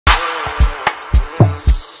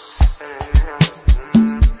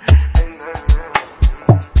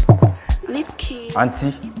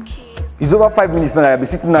Auntie, it's over 5 minutes now that I've been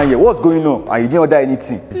sitting down here. What's going on? And you didn't order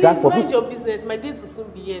anything. Please, mind your business. My date will soon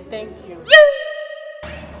be here. Thank you.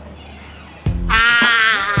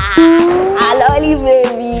 Lolly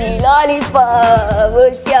baby, lollipop,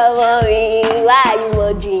 what's your mommy? Why are you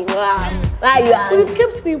watching? Why you angry? You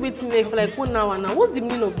kept me waiting there for like 1 hour now. What's the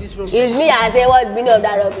meaning of this rubbish? It's me, I say, what's the meaning of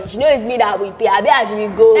that rubbish? You know it's me that will pay. I bet I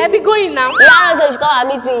should go. I be going now. Yeah, so she come and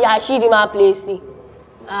meet me in Yashidima place.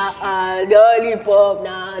 Lollipop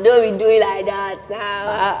now. Don't be doing like that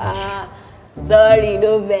now. Sorry,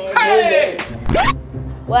 no vex, no vex.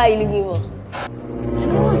 What are you looking for? Do you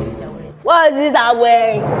know what this you're wearing? What is this I'm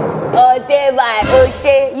wearing? Oh,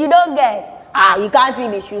 Oshe, you don't get. You can't see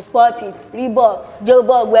the shoe, spot it. Reebok, Joe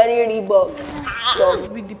Bog wearing Reebok. What's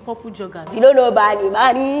with the purple joggers? You don't know Bani. Oh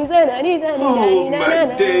my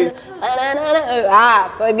days.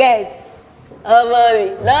 Forget. Oh,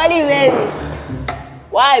 mommy. Lolly, baby.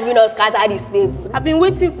 Why have you not scattered this paper? I've been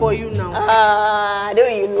waiting for you now.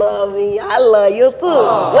 Don't you love me? I love you too.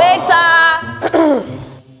 Waiter!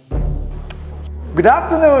 Good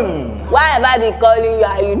afternoon. Why have I been calling you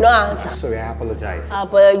and you no answer? Sorry, I apologize.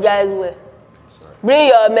 Apologize well. Bring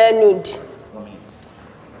your menu.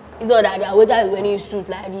 It's not that their waiter is wearing suit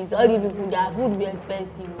like this. All these people, their food be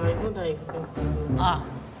expensive. No, it's not that expensive.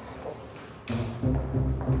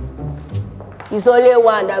 It's only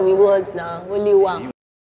one that we want now. Only one.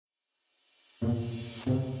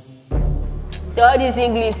 So all this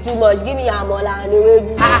English too much. Give me a mola and the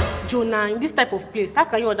way. Jonah, in this type of place, how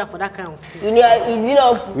can you order for that kind of thing? You know, it's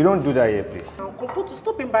enough. We don't do that here, please. Kompo, to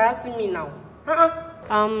stop embarrassing me now.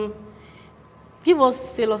 Give us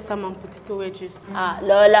sailor salmon potato wedges.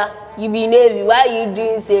 Lola, you be Navy. Why you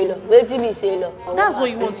doing sailor? Wait till me sailor. That's what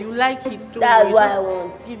you want. You like it. That's what I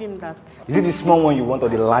want. Give him that. Is it the small one you want or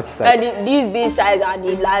the large size? And these big size and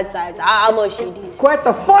the large size. How much it is? Quite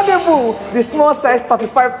affordable. The small size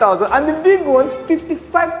 35,000 and the big one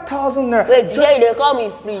 55,000 naira. Wait, they call me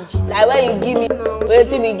fridge. Like when you give me, wait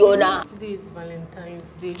till me go now. Today is Valentine's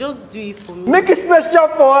Day. Just do it for me. Make it special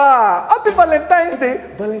for her. Happy Valentine's Day.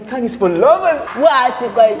 Valentine is for lovers. Who ask you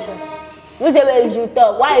question? Who say when you should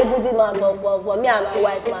talk? Why you put him on for me and my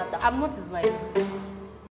wife matter? I'm not his wife.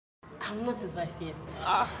 I'm not his wife yet.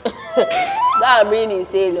 That really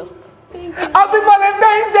sailor. Happy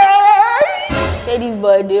Valentine's Day! Say this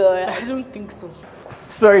body alright. I don't think so.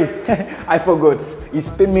 Sorry, I forgot. It's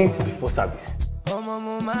payment before service.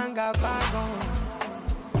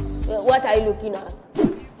 What are you looking at?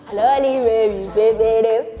 Lolly baby, baby,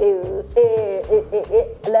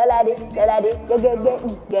 lolly,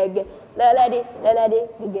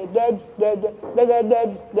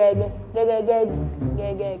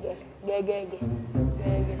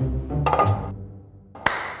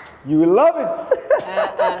 You will love it.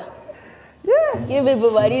 Yeah. You people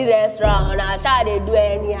for this restaurant, I shall they do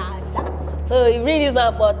anyhow. So if you bring this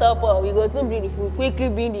one for top up, we go soon bring the food. Quickly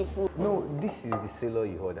bring the food. No, this is the sailor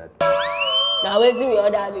you ordered. Now wait till we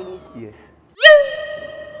order me this. Yes.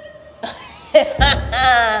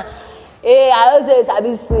 Hey, I also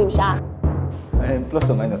sabi swim, sha. Plus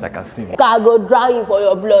or minus, I can swim. I go drown you for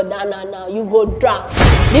your blood. Now. You go drown.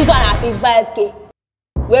 This one I 55K.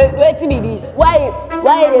 Wait till me this. Why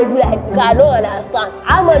they do like I don't understand.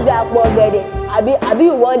 How much do I get it? I be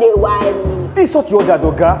one day why me. This is what you ordered,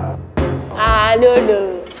 Oga.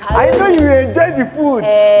 No. I know you enjoy the food.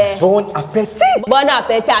 Bon appetit. Bon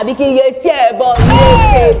appetit. I be kill you tear, but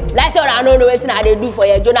let's say I don't know what I do for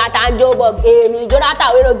you. Jonathan, Joe Bob, Amy.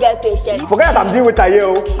 Jonathan, we don't get patient. Forget that I'm doing with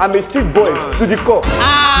you. I'm a street boy to the core.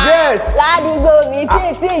 Yes. Lad, you go me.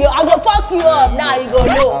 See you. I go fuck you up. Now you go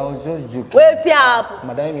know. I was just joking. Wait up.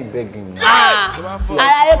 Madam, me begging.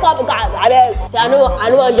 I come because I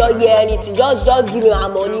don't just hear anything. Just give me my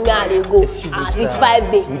money now. They go.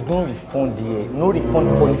 65 days. We don't refund here. No refund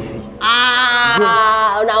policy. Yes.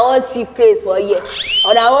 I want secrets for you.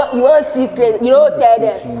 You want secrets. You don't tell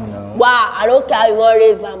them. Wow, I don't care. You want to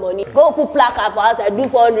raise my money. Go put placard for us. I do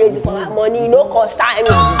fundraising for my money. No cost time.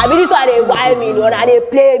 I mean, this one they wild me. And they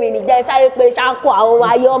play me. Then say they play Shanko.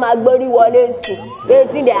 I want my body wallet. They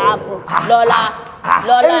think they happen. Lola.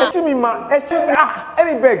 Excuse me, ma. Excuse me. Let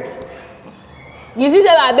me beg. You see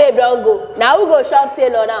say my babe don't go. Now who go shop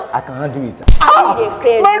tailor now? I can't do it.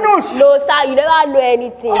 My nose. No sir, you never know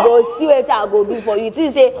anything. Go see what I go do for you.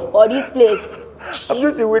 You say for this place. I'm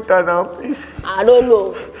just a waiter now, please. I don't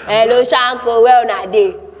know. Hello Shanko, well na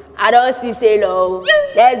day. I don't see sailor.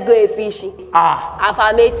 Let's go fishing.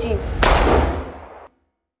 Affirmative.